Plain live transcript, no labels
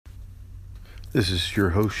This is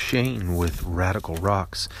your host Shane with Radical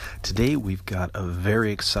Rocks. Today we've got a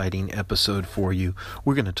very exciting episode for you.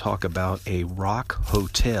 We're going to talk about a rock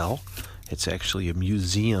hotel. It's actually a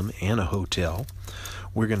museum and a hotel.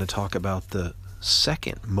 We're going to talk about the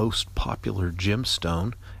second most popular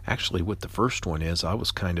gemstone. Actually, what the first one is, I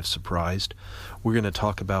was kind of surprised. We're going to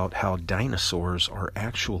talk about how dinosaurs are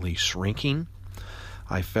actually shrinking.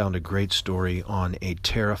 I found a great story on a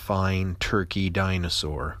terrifying turkey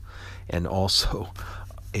dinosaur and also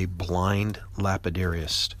a blind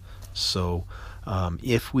lapidarius. So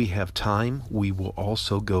if we have time, we will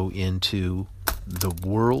also go into the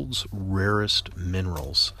world's rarest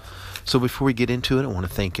minerals. So before we get into it, I want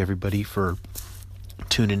to thank everybody for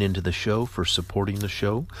tuning into the show, for supporting the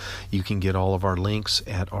show. You can get all of our links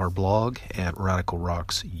at our blog at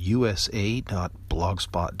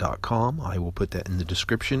radicalrocksusa.blogspot.com. I will put that in the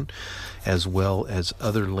description, as well as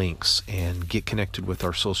other links, and get connected with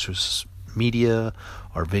our social media,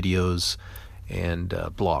 our videos, and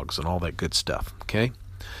blogs, and all that good stuff. Okay?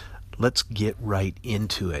 Let's get right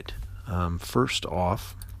into it. First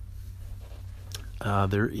off,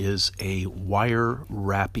 there is a wire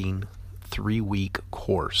wrapping 3-week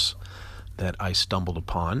course that I stumbled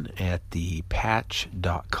upon at the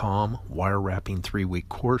patch.com wire wrapping 3-week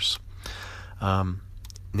course.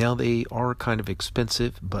 Now they are kind of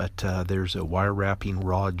expensive, but there's a wire wrapping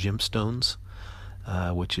raw gemstones,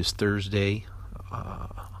 which is Thursday,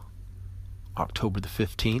 October the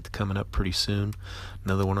 15th, coming up pretty soon.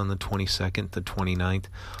 Another one on the 22nd, the 29th.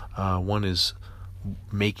 One is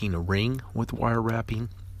making a ring with wire wrapping,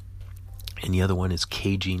 and the other one is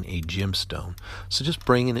caging a gemstone. So just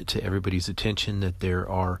bringing it to everybody's attention that there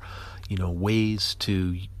are, ways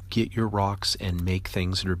to get your rocks and make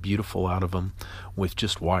things that are beautiful out of them with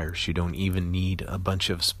just wires. You don't even need a bunch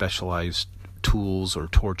of specialized tools or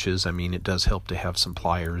torches. I mean, it does help to have some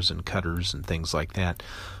pliers and cutters and things like that.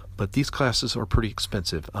 But these classes are pretty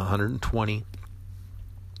expensive, $120.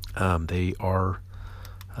 They are,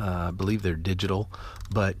 I believe they're digital,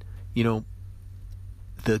 but the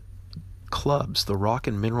clubs, the rock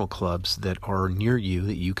and mineral clubs that are near you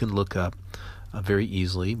that you can look up very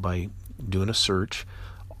easily by doing a search,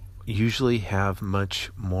 usually have much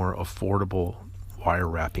more affordable wire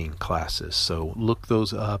wrapping classes. So look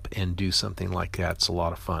those up and do something like that. It's a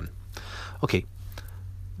lot of fun. Okay,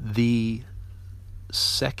 the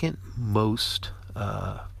second most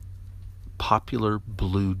popular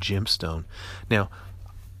blue gemstone. Now,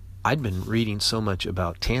 I'd been reading so much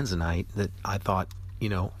about tanzanite that I thought,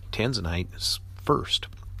 tanzanite is first.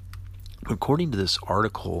 According to this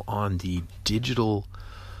article on the digital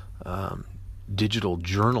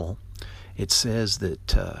journal, it says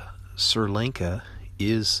that Sri Lanka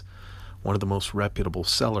is one of the most reputable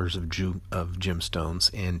sellers of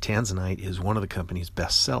gemstones, and tanzanite is one of the company's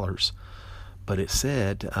best sellers. But it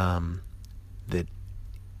said that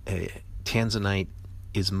tanzanite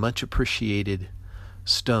is much appreciated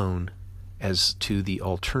stone as to the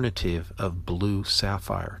alternative of blue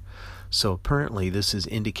sapphire. So apparently this is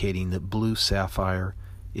indicating that blue sapphire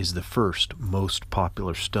is the first most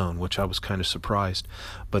popular stone, which I was kind of surprised.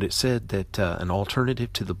 But it said that an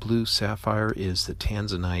alternative to the blue sapphire is the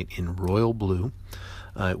tanzanite in royal blue.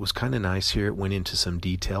 It was kind of nice here. It went into some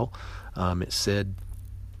detail. It said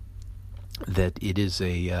that it is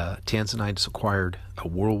tanzanite has acquired a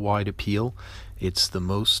worldwide appeal. It's the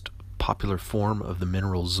most popular form of the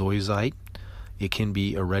mineral zoisite. It can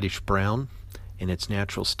be a reddish brown in its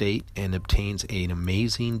natural state and obtains an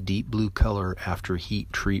amazing deep blue color after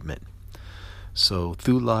heat treatment. So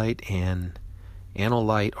thulite and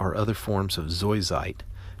analyte are other forms of zoisite.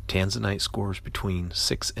 Tanzanite scores between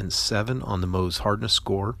 6 and 7 on the Mohs hardness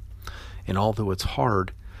score, and although it's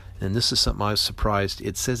hard, and this is something I was surprised,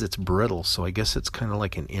 it says it's brittle, so I guess it's kind of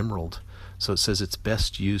like an emerald. So it says it's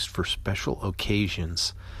best used for special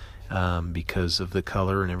occasions because of the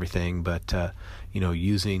color and everything, but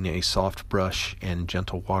using a soft brush and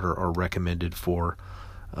gentle water are recommended for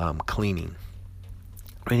cleaning.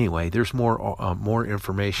 Anyway, there's more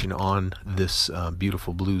information on this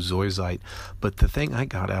beautiful blue zoisite, but the thing I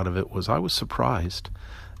got out of it was I was surprised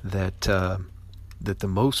that the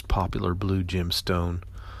most popular blue gemstone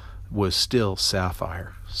was still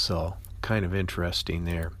sapphire. So kind of interesting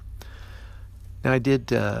there. Now I do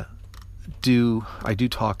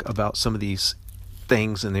talk about some of these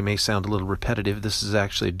things, and they may sound a little repetitive. This is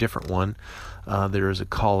actually a different one. There is a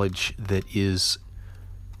college that is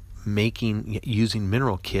using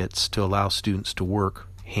mineral kits to allow students to work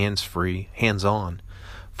hands-free, hands-on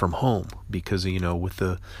from home, because with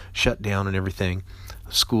the shutdown and everything,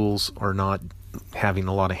 schools are not having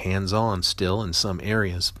a lot of hands-on still in some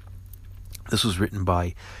areas. This was written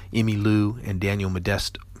by Emmylou and Daniel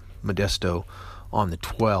Modesto on the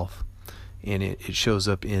 12th, and it shows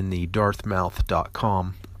up in the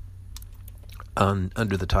dartmouth.com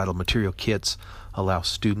under the title Material Kits Allow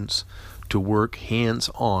Students to Work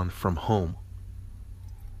Hands-On from Home.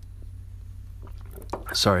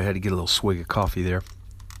 Sorry, I had to get a little swig of coffee there.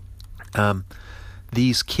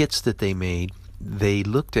 These kits that they made, they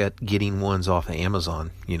looked at getting ones off of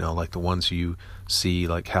Amazon, like the ones you see,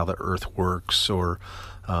 like how the earth works, or,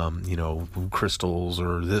 crystals,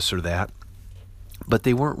 or this or that. But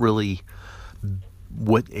they weren't really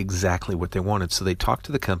exactly what they wanted. So they talked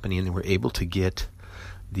to the company, and they were able to get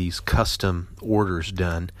these custom orders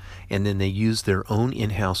done, and then they used their own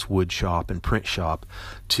in-house wood shop and print shop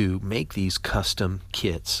to make these custom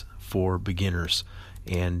kits for beginners,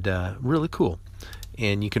 and really cool.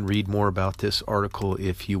 And you can read more about this article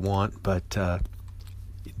if you want, but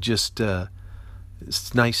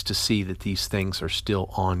it's nice to see that these things are still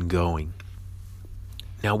ongoing.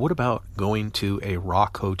 Now, what about going to a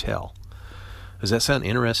rock hotel? Does that sound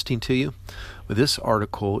interesting to you? Well, this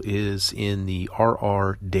article is in the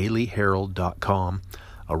rrdailyherald.com,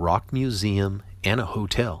 a rock museum and a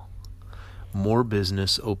hotel. More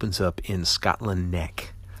business opens up in Scotland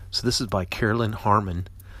Neck. So this is by Carolyn Harmon,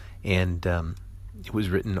 and it was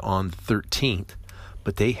written on the 13th,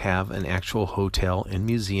 but they have an actual hotel and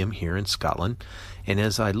museum here in Scotland. And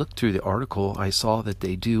as I looked through the article, I saw that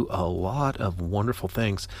they do a lot of wonderful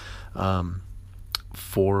things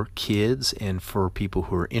for kids and for people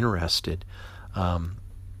who are interested.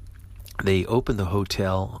 They opened the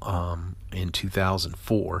hotel in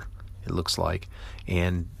 2004, it looks like,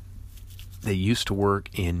 and they used to work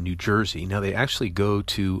in New Jersey. Now they actually go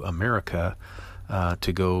to America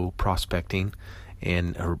to go prospecting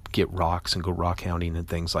and get rocks and go rock hounding and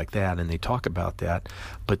things like that, and they talk about that.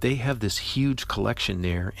 But they have this huge collection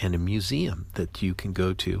there and a museum that you can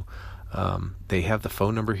go to. They have the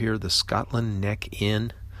phone number here, the Scotland Neck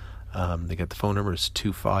Inn. They got the phone number, is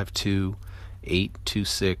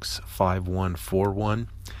 252-826-5141,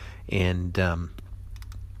 and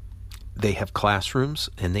they have classrooms,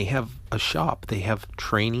 and they have a shop. They have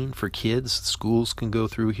training for kids. Schools can go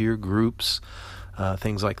through here, groups,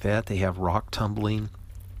 things like that. They have rock tumbling.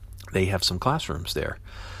 They have some classrooms there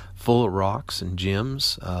full of rocks and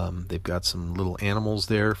gems. They've got some little animals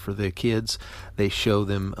there for the kids. They show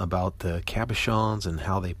them about the cabochons and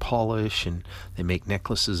how they polish, and they make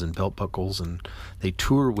necklaces and belt buckles, and they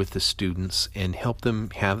tour with the students and help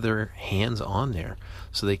them have their hands on there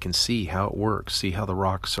so they can see how it works, see how the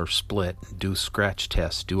rocks are split, do scratch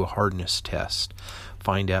tests, do a hardness test,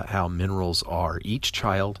 find out how minerals are. Each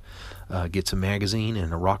child gets a magazine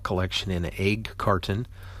and a rock collection and an egg carton,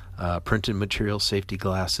 printed material, safety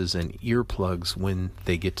glasses, and earplugs when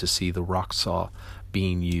they get to see the rock saw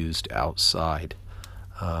being used outside.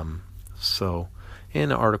 And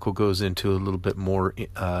the article goes into a little bit more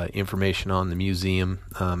information on the museum,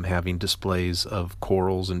 having displays of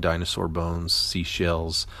corals and dinosaur bones,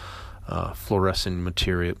 seashells,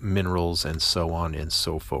 fluorescent minerals, and so on and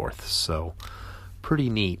so forth. So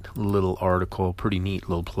pretty neat little article, pretty neat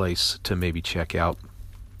little place to maybe check out.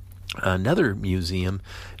 Another museum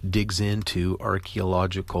digs into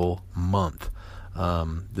Archaeological Month.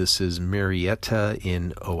 This is Marietta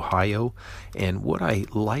in Ohio, and what I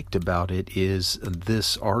liked about it is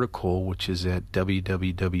this article, which is at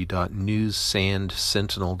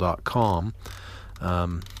www.newsandsentinel.com.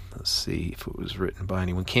 Let's see if it was written by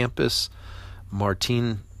anyone. Campus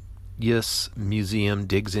Martinius Museum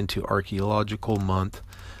digs into Archaeological Month.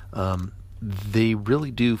 They really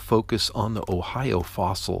do focus on the Ohio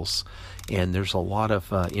fossils, and there's a lot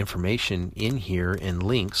of information in here and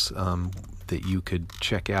links that you could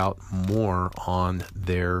check out more on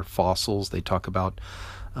their fossils. They talk about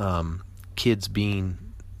kids being,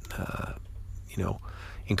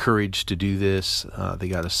 encouraged to do this. They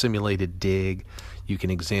got a simulated dig. You can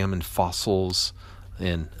examine fossils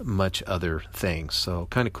and much other things. So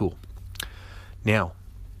kind of cool. Now,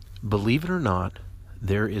 believe it or not,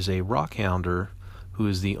 there is a rock hounder who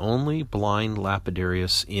is the only blind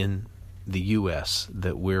lapidarius in the U.S.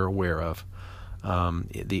 that we're aware of.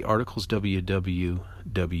 The article's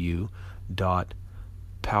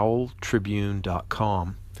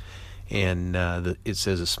www.powelltribune.com, and it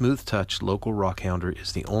says a smooth touch local rock hounder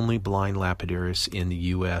is the only blind lapidarius in the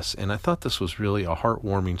U.S. And I thought this was really a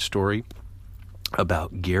heartwarming story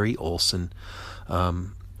about Gary Olson,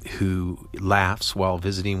 who laughs while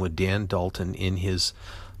visiting with Dan Dalton in his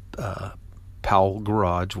Powell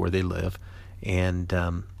garage where they live, and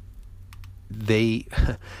they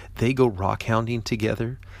go rock hounding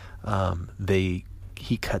together. They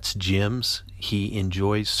he cuts gems. He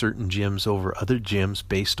enjoys certain gems over other gems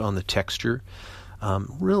based on the texture.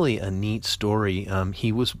 Really a neat story.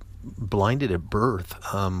 He was blinded at birth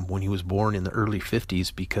when he was born in the early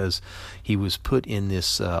 50s because he was put in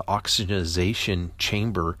this oxygenization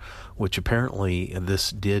chamber, which apparently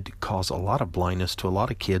this did cause a lot of blindness to a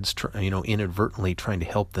lot of kids, inadvertently trying to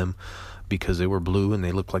help them because they were blue and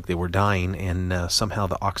they looked like they were dying, and somehow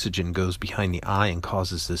the oxygen goes behind the eye and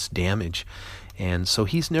causes this damage. And so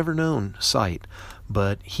he's never known sight,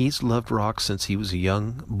 but he's loved rocks since he was a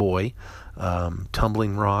young boy,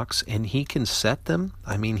 tumbling rocks, and he can set them.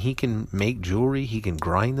 I mean, he can make jewelry, he can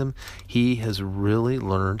grind them. He has really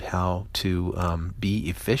learned how to be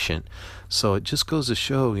efficient. So it just goes to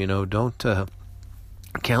show, don't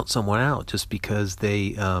count someone out just because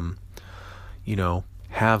they,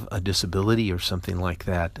 have a disability or something like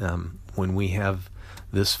that. When we have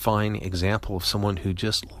this fine example of someone who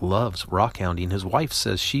just loves rock hounding. His wife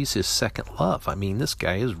says she's his second love. I mean, this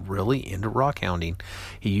guy is really into rock hounding.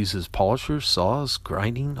 He uses polishers, saws,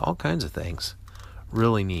 grinding, all kinds of things.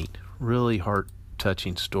 Really neat. Really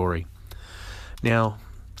heart-touching story. Now,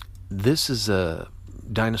 this is a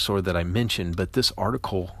dinosaur that I mentioned, but this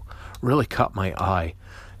article really caught my eye.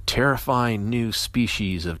 Terrifying new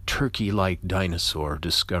species of turkey-like dinosaur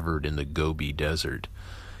discovered in the Gobi Desert.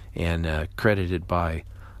 And credited by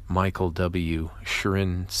Michael W.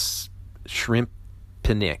 Shrimpinik.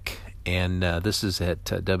 And this is at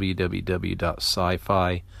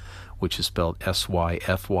www.sci-fi, which is spelled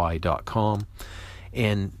syfy.com.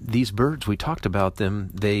 And these birds, we talked about them,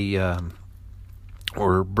 they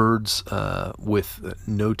were birds with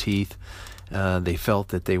no teeth. They felt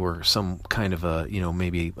that they were some kind of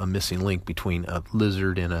maybe a missing link between a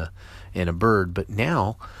lizard and a bird. But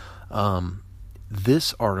now,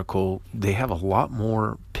 this article, they have a lot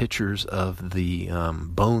more pictures of the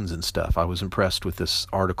bones and stuff. I was impressed with this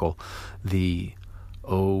article. The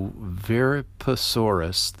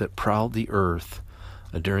Oviraptorosaurus that prowled the earth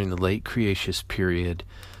during the late Cretaceous period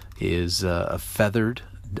is a feathered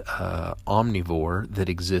omnivore that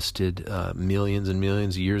existed millions and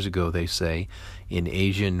millions of years ago, they say, in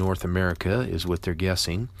Asia and North America, is what they're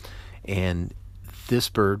guessing. And this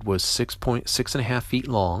bird was 6.5 feet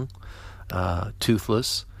long,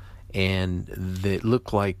 toothless, and it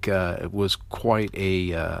looked like it was quite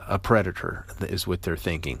a predator, is what they're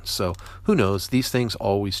thinking. So who knows? These things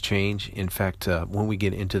always change. In fact, when we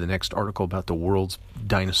get into the next article about the world's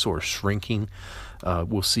dinosaur shrinking,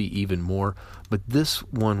 we'll see even more. But this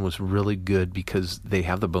one was really good because they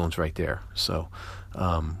have the bones right there. So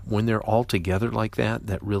when they're all together like that,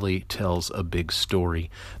 that really tells a big story.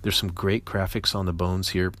 There's some great graphics on the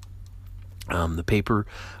bones here. The paper,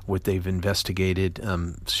 what they've investigated,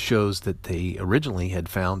 shows that they originally had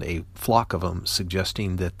found a flock of them,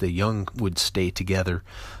 suggesting that the young would stay together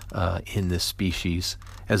in this species,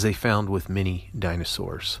 as they found with many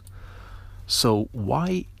dinosaurs. So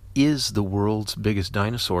why is the world's biggest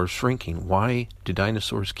dinosaur shrinking? Why do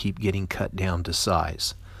dinosaurs keep getting cut down to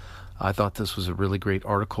size? I thought this was a really great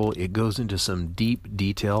article. It goes into some deep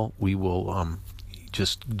detail. We will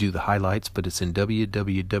just do the highlights, but it's in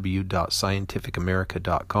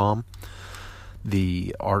www.scientificamerica.com.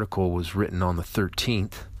 The article was written on the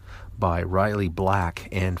 13th by Riley Black,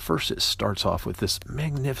 and first it starts off with this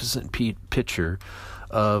magnificent picture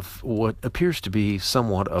of what appears to be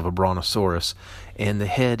somewhat of a brontosaurus, and the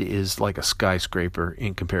head is like a skyscraper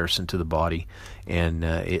in comparison to the body, and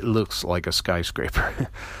it looks like a skyscraper.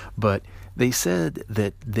 But they said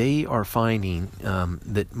that they are finding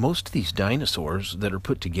that most of these dinosaurs that are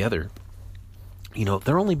put together,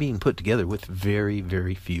 they're only being put together with very,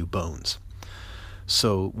 very few bones.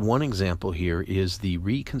 So one example here is the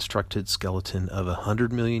reconstructed skeleton of a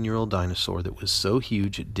 100-million-year-old dinosaur that was so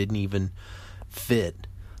huge it didn't even fit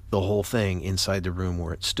the whole thing inside the room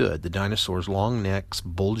where it stood. The dinosaur's long necks,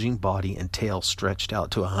 bulging body, and tail stretched out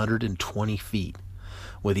to 120 feet,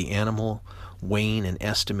 with the animal weighing an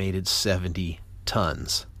estimated 70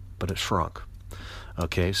 tons, but it shrunk.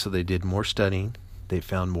 Okay, so they did more studying, they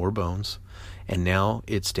found more bones, and now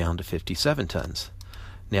it's down to 57 tons.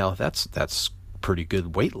 Now that's pretty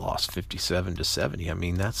good weight loss, 57 to 70. I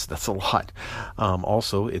mean, that's a lot.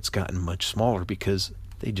 Also, it's gotten much smaller because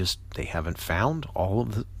they haven't found all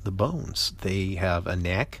of the bones. They have a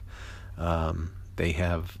neck, they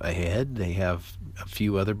have a head, they have a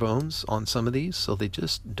few other bones on some of these, so they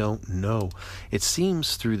just don't know. It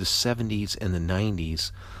seems through the 70s and the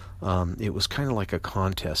 90s, it was kind of like a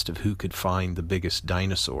contest of who could find the biggest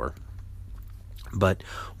dinosaur. But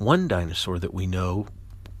one dinosaur that we know,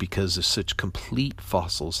 because of such complete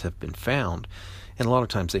fossils have been found, And a lot of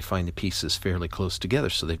times they find the pieces fairly close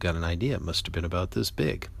together, so they've got an idea. It must have been about this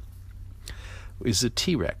big. Is a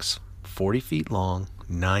T-Rex, 40 feet long,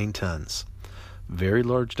 9 tons. Very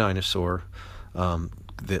large dinosaur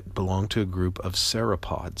that belonged to a group of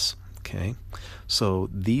sauropods. Okay,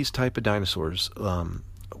 so these type of dinosaurs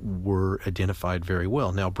were identified very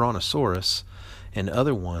well. Now, Brontosaurus and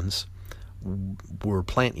other ones were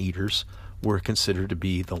plant eaters, were considered to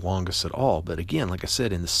be the longest at all. But again, like I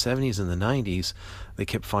said, in the 70s and the 90s, they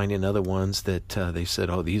kept finding other ones that they said,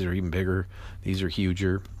 oh, these are even bigger, these are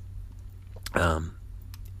huger. And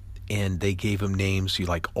they gave them names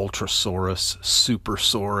like Ultrasaurus,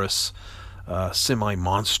 Supersaurus,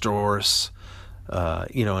 Semi-Monstrous,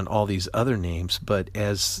 and all these other names. But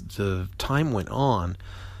as the time went on,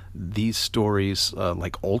 these stories,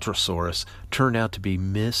 like Ultrasaurus, turned out to be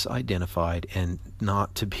misidentified and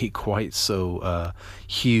not to be quite so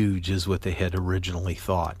huge as what they had originally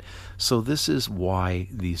thought. So this is why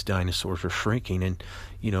these dinosaurs are shrinking. And,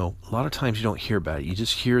 a lot of times you don't hear about it. You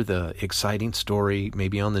just hear the exciting story,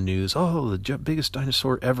 maybe on the news. Oh, the biggest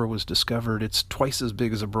dinosaur ever was discovered. It's twice as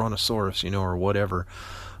big as a Brontosaurus, or whatever.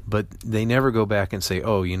 But they never go back and say,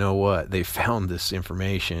 oh, you know what, they found this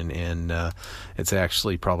information and it's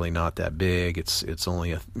actually probably not that big. It's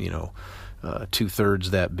only 2/3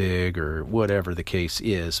 that big, or whatever the case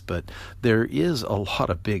is. But there is a lot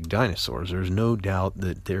of big dinosaurs. There's no doubt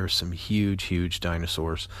that there are some huge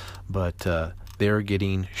dinosaurs, but they're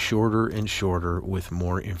getting shorter and shorter with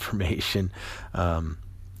more information.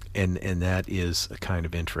 And that is kind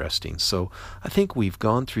of interesting. So I think we've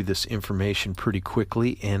gone through this information pretty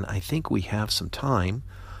quickly, and I think we have some time.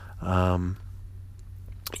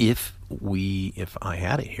 If I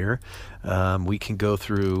had it here, we can go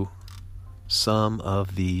through some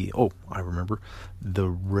of the. Oh, I remember the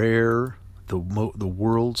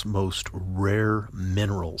world's most rare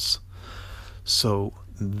minerals. So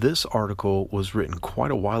this article was written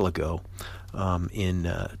quite a while ago,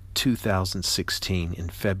 in 2016 in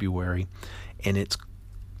February, and it's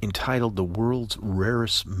entitled "The World's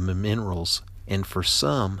Rarest Minerals," and for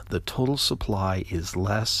some, the total supply is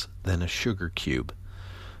less than a sugar cube.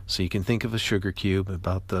 So you can think of a sugar cube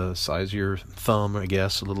about the size of your thumb, I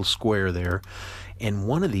guess, a little square there. And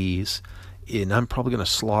one of these, and I'm probably going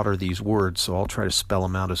to slaughter these words, so I'll try to spell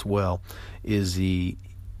them out as well, is the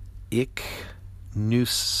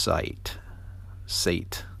ichneusite.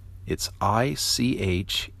 It's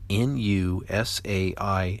ICHNUSAITE.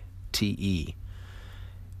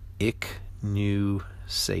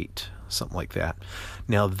 Ichneusate, something like that.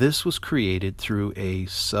 Now, this was created through a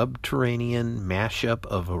subterranean mashup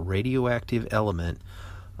of a radioactive element,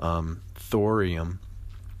 thorium,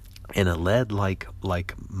 and a lead-like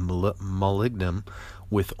molybdenum,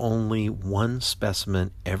 with only one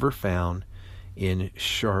specimen ever found in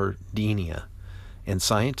Sardinia. And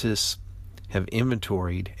scientists have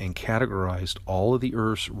inventoried and categorized all of the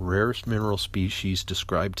Earth's rarest mineral species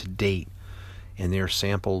described to date, and they are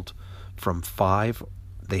sampled from 5.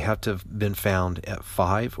 They have to have been found at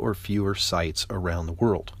 5 or fewer sites around the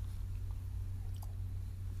world.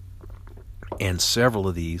 And several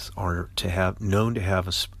of these are known to have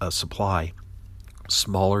a supply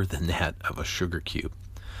smaller than that of a sugar cube.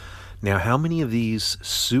 Now, how many of these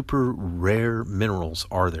super rare minerals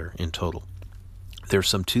are there in total? There's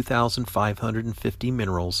some 2,550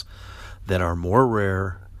 minerals that are more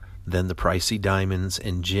rare than the pricey diamonds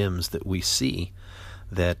and gems that we see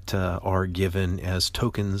that are given as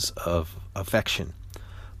tokens of affection.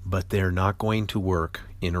 But they're not going to work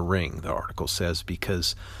in a ring, the article says,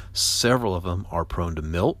 because several of them are prone to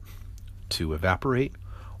melt, to evaporate,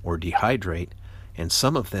 or dehydrate, and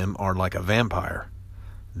some of them are like a vampire.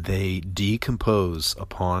 They decompose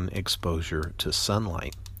upon exposure to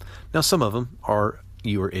sunlight. Now, some of them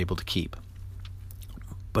you are able to keep.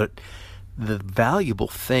 But the valuable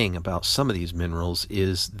thing about some of these minerals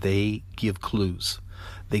is they give clues.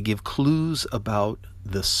 They give clues about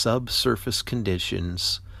the subsurface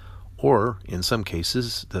conditions, or in some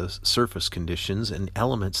cases, the surface conditions and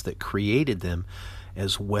elements that created them,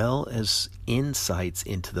 as well as insights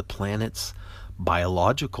into the planet's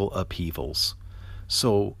biological upheavals.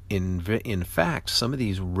 So, in fact, some of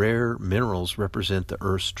these rare minerals represent the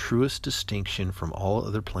Earth's truest distinction from all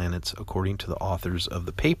other planets, according to the authors of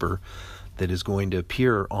the paper that is going to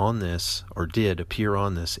appear on this, or did appear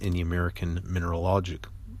on this, in the American Mineralogist.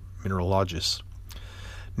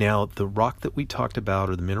 Now, the rock that we talked about,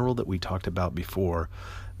 or the mineral that we talked about before,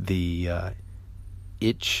 the I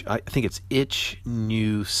think it's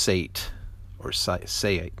ichneusate, or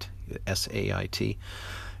SAIT, SAIT.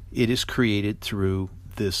 It is created through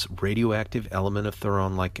this radioactive element of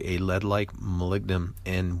thuron, like a lead-like molybdenum,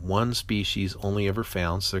 and one species only ever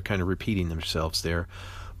found, so they're kind of repeating themselves there,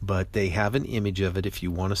 but they have an image of it if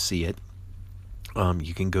you want to see it.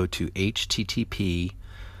 You can go to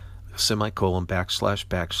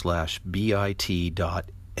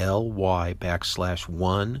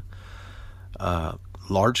http://bit.ly/1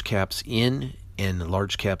 large caps N and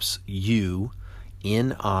large caps U,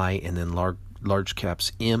 NI, and then large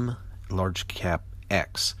caps M, large cap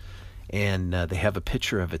X. And they have a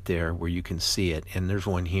picture of it there where you can see it. And there's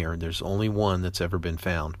one here. There's only one that's ever been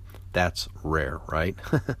found. That's rare, right?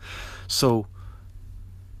 So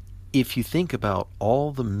if you think about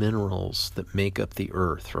all the minerals that make up the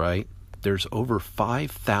earth, right? There's over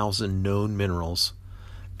 5,000 known minerals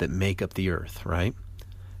that make up the earth, right?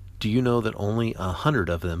 Do you know that only 100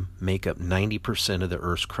 of them make up 90% of the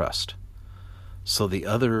earth's crust? So the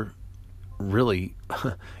other, really,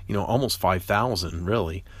 almost 5,000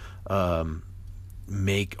 really, are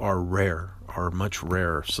much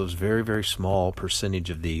rarer. So it's a very, very small percentage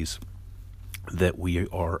of these that we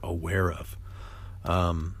are aware of.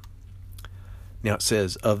 Now it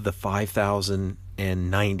says of the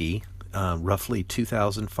 5,090, roughly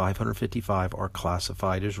 2,555 are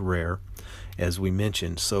classified as rare, as we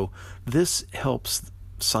mentioned. So this helps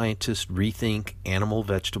scientists rethink animal,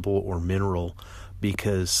 vegetable, or mineral,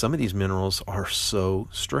 because some of these minerals are so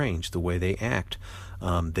strange the way they act.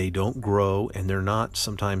 They don't grow, and they're not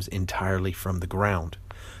sometimes entirely from the ground.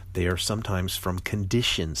 They are sometimes from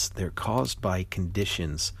conditions. They're caused by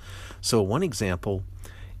conditions. So one example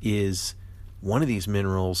is one of these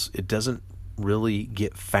minerals, it doesn't really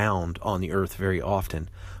get found on the earth very often,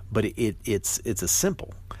 but it's a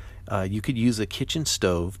simple. You could use a kitchen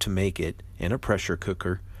stove to make it, and a pressure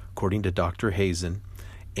cooker, according to Dr. Hazen,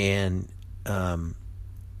 and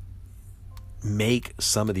make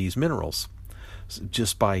some of these minerals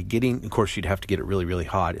just by getting, of course you'd have to get it really, really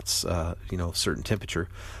hot. It's a certain temperature,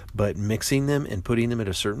 but mixing them and putting them at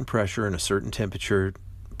a certain pressure and a certain temperature,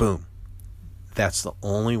 boom. That's the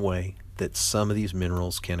only way that some of these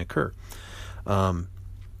minerals can occur. A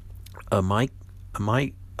micite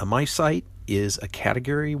is a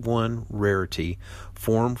Category 1 rarity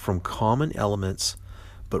formed from common elements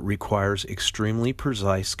but requires extremely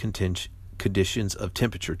precise conditions of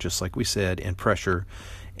temperature, just like we said, and pressure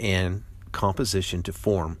and composition to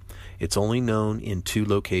form. It's only known in 2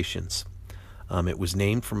 locations. It was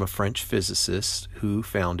named from a French physicist who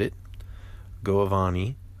found it,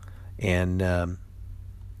 Giovanni, and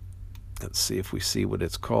let's see if we see what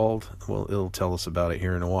it's called. Well, it'll tell us about it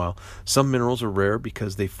here in a while. Some minerals are rare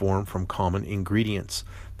because they form from common ingredients.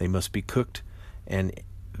 They must be cooked in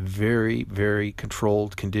very, very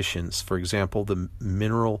controlled conditions. For example, the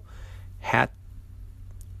mineral Hatrurite.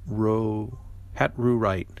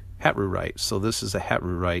 So this is a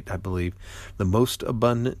Hatrurite, I believe. The most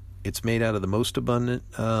abundant. It's made out of the most abundant,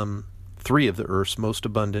 3 of the Earth's most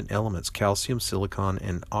abundant elements: calcium, silicon,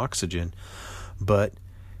 and oxygen. But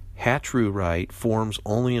Hatrurite forms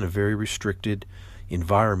only in a very restricted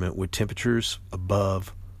environment with temperatures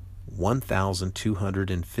above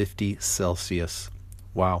 1,250 Celsius.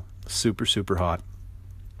 Wow, super, super hot.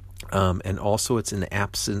 And also it's in the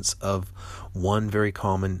absence of one very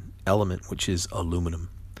common element, which is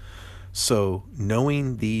aluminum. So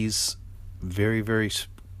knowing these very, very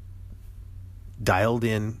dialed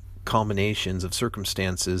in combinations of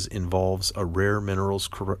circumstances involves a rare minerals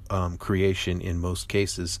creation in most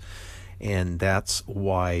cases, and that's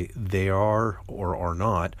why they are or are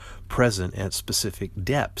not present at specific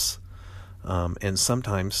depths. And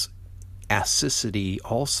sometimes acidity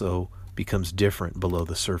also becomes different below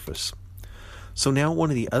the surface. So now one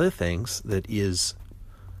of the other things that is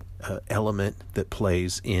element that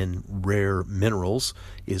plays in rare minerals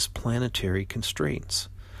is planetary constraints.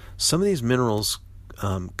 Some of these minerals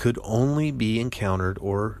could only be encountered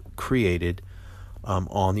or created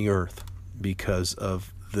on the Earth because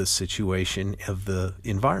of the situation of the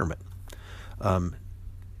environment.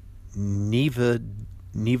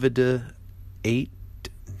 Nevada 8,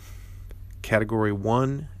 Category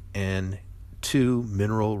 1 and 2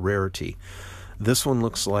 mineral rarity. This one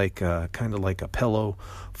looks like kind of like a pillow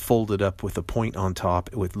folded up with a point on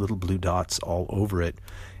top with little blue dots all over it.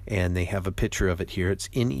 And they have a picture of it here. It's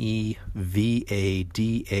Nevadaite.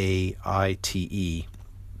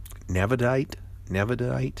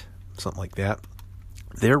 Nevadite, something like that.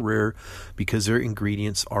 They're rare because their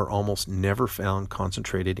ingredients are almost never found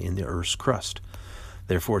concentrated in the Earth's crust.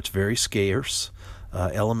 Therefore, it's very scarce.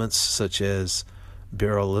 Elements such as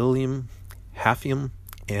beryllium, hafnium,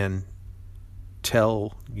 and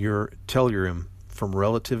tellurium from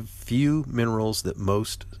relative few minerals that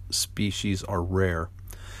most species are rare.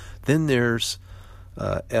 Then there's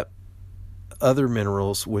other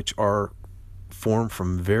minerals which are formed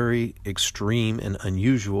from very extreme and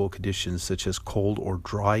unusual conditions, such as cold or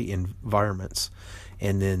dry environments,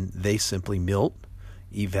 and then they simply melt,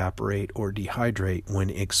 evaporate, or dehydrate when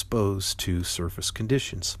exposed to surface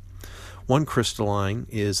conditions. One crystalline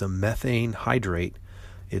is a methane hydrate.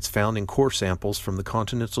 It's found in core samples from the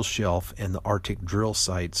continental shelf and the Arctic drill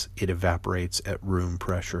sites. It evaporates at room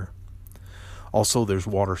pressure. Also, there's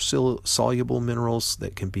water-soluble minerals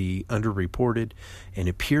that can be underreported and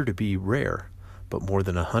appear to be rare, but more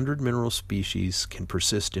than 100 mineral species can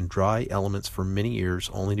persist in dry elements for many years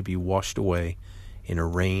only to be washed away in a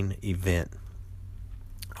rain event.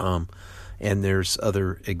 And there's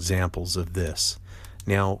other examples of this.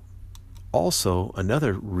 Now, also,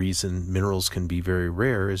 another reason minerals can be very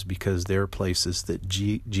rare is because there are places that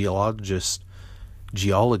geologists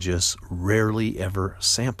rarely ever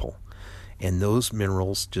sample. And those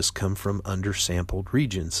minerals just come from undersampled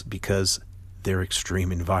regions because they're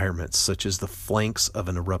extreme environments, such as the flanks of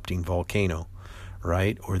an erupting volcano,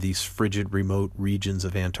 right? Or these frigid remote regions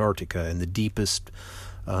of Antarctica and the deepest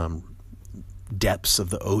depths of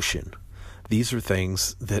the ocean. These are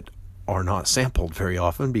things that are not sampled very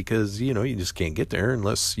often because, you just can't get there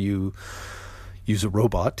unless you use a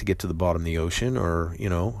robot to get to the bottom of the ocean, or,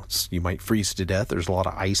 you might freeze to death. There's a lot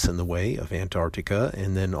of ice in the way of Antarctica,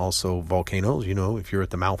 and then also volcanoes. If you're at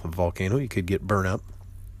the mouth of a volcano, you could get burned up.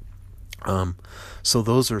 So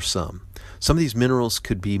those are some. Some of these minerals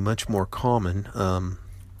could be much more common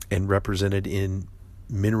and represented in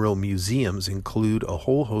mineral museums include a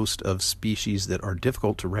whole host of species that are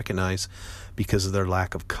difficult to recognize because of their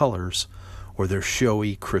lack of colors or their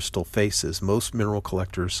showy crystal faces. Most mineral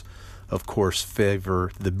collectors, of course,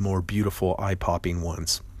 favor the more beautiful, eye-popping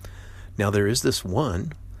ones. Now, there is this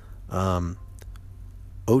one,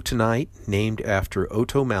 Otonite, named after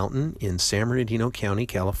Oto Mountain in San Bernardino County,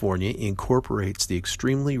 California, incorporates the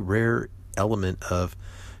extremely rare element of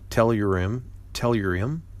tellurium,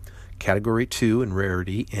 category 2 in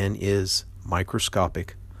rarity, and is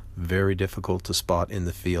microscopic, very difficult to spot in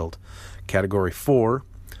the field. Category 4,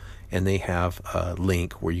 and they have a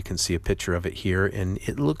link where you can see a picture of it here, and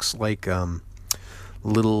it looks like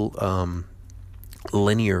little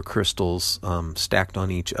linear crystals stacked on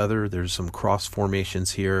each other. There's some cross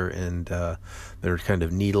formations here, and they're kind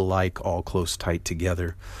of needle-like, all close tight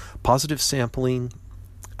together. Positive sampling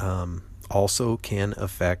also can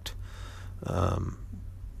affect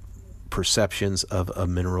perceptions of a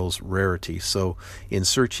mineral's rarity. So in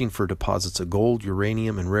searching for deposits of gold,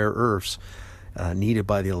 uranium, and rare earths needed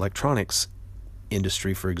by the electronics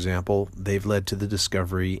industry, for example, they've led to the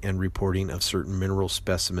discovery and reporting of certain mineral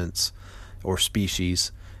specimens or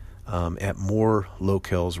species at more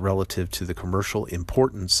locales relative to the commercial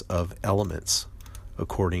importance of elements,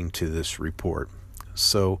 according to this report.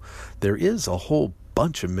 So there is a whole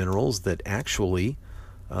bunch of minerals that actually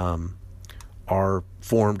are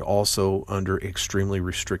formed also under extremely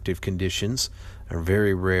restrictive conditions, are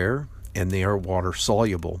very rare, and they are water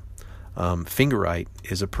soluble. Fingerite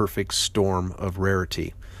is a perfect storm of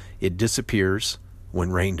rarity. It disappears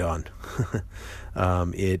when rained on.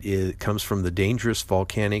 It comes from the dangerous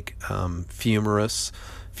volcanic fumaroles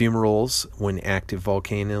when active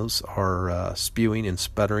volcanoes are spewing and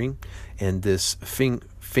sputtering, and this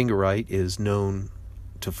fingerite is known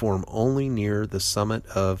to form only near the summit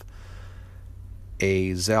of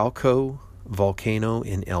a Zalco volcano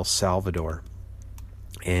in El Salvador.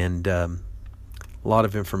 And a lot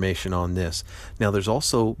of information on this. Now, there's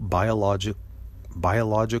also biological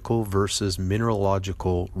versus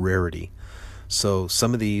mineralogical rarity. So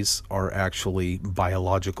some of these are actually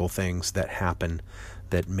biological things that happen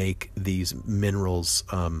that make these minerals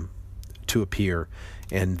to appear,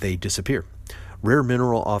 and they disappear. Rare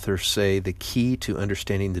mineral authors say the key to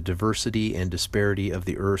understanding the diversity and disparity of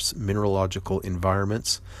the Earth's mineralogical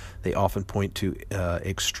environments, they often point to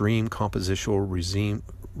extreme compositional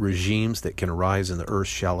regimes that can arise in the Earth's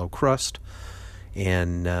shallow crust,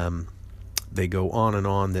 and they go on and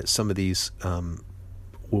on that some of these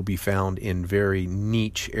will be found in very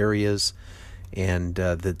niche areas, and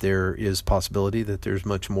that there is possibility that there's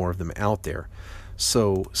much more of them out there.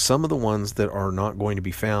 So some of the ones that are not going to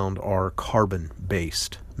be found are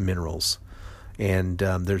carbon-based minerals. And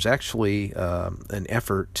there's actually an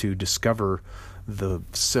effort to discover the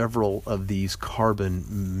several of these carbon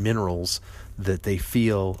minerals that they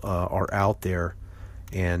feel are out there,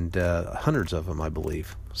 and hundreds of them, I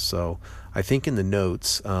believe. So I think in the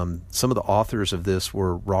notes, some of the authors of this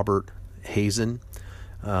were Robert Hazen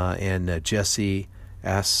and Jesse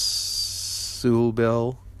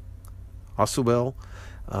Asubel,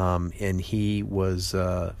 and he was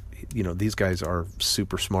these guys are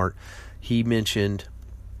super smart. He mentioned,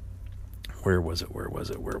 where was it?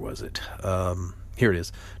 Here it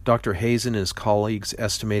is. Dr. Hazen and his colleagues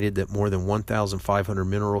estimated that more than 1,500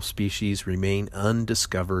 mineral species remain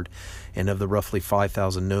undiscovered, and of the roughly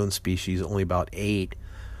 5,000 known species, only about 8%,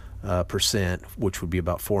 which would be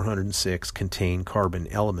about 406, contain carbon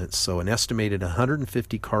elements. So an estimated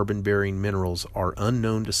 150 carbon-bearing minerals are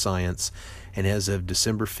unknown to science, and as of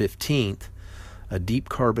December 15th, a Deep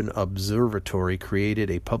Carbon Observatory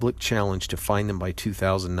created a public challenge to find them by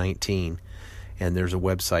 2019, and there's a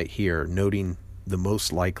website here noting the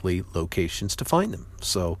most likely locations to find them.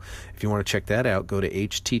 So if you want to check that out, go to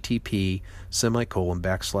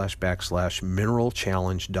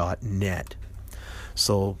http://mineralchallenge.net.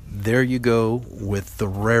 So there you go with the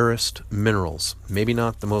rarest minerals. Maybe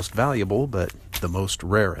not the most valuable, but the most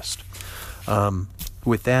rarest.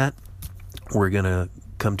 With that, we're going to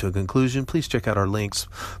come to a conclusion. Please check out our links.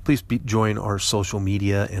 Please join our social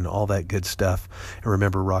media and all that good stuff. And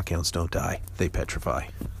remember, rockhounds don't die. They petrify.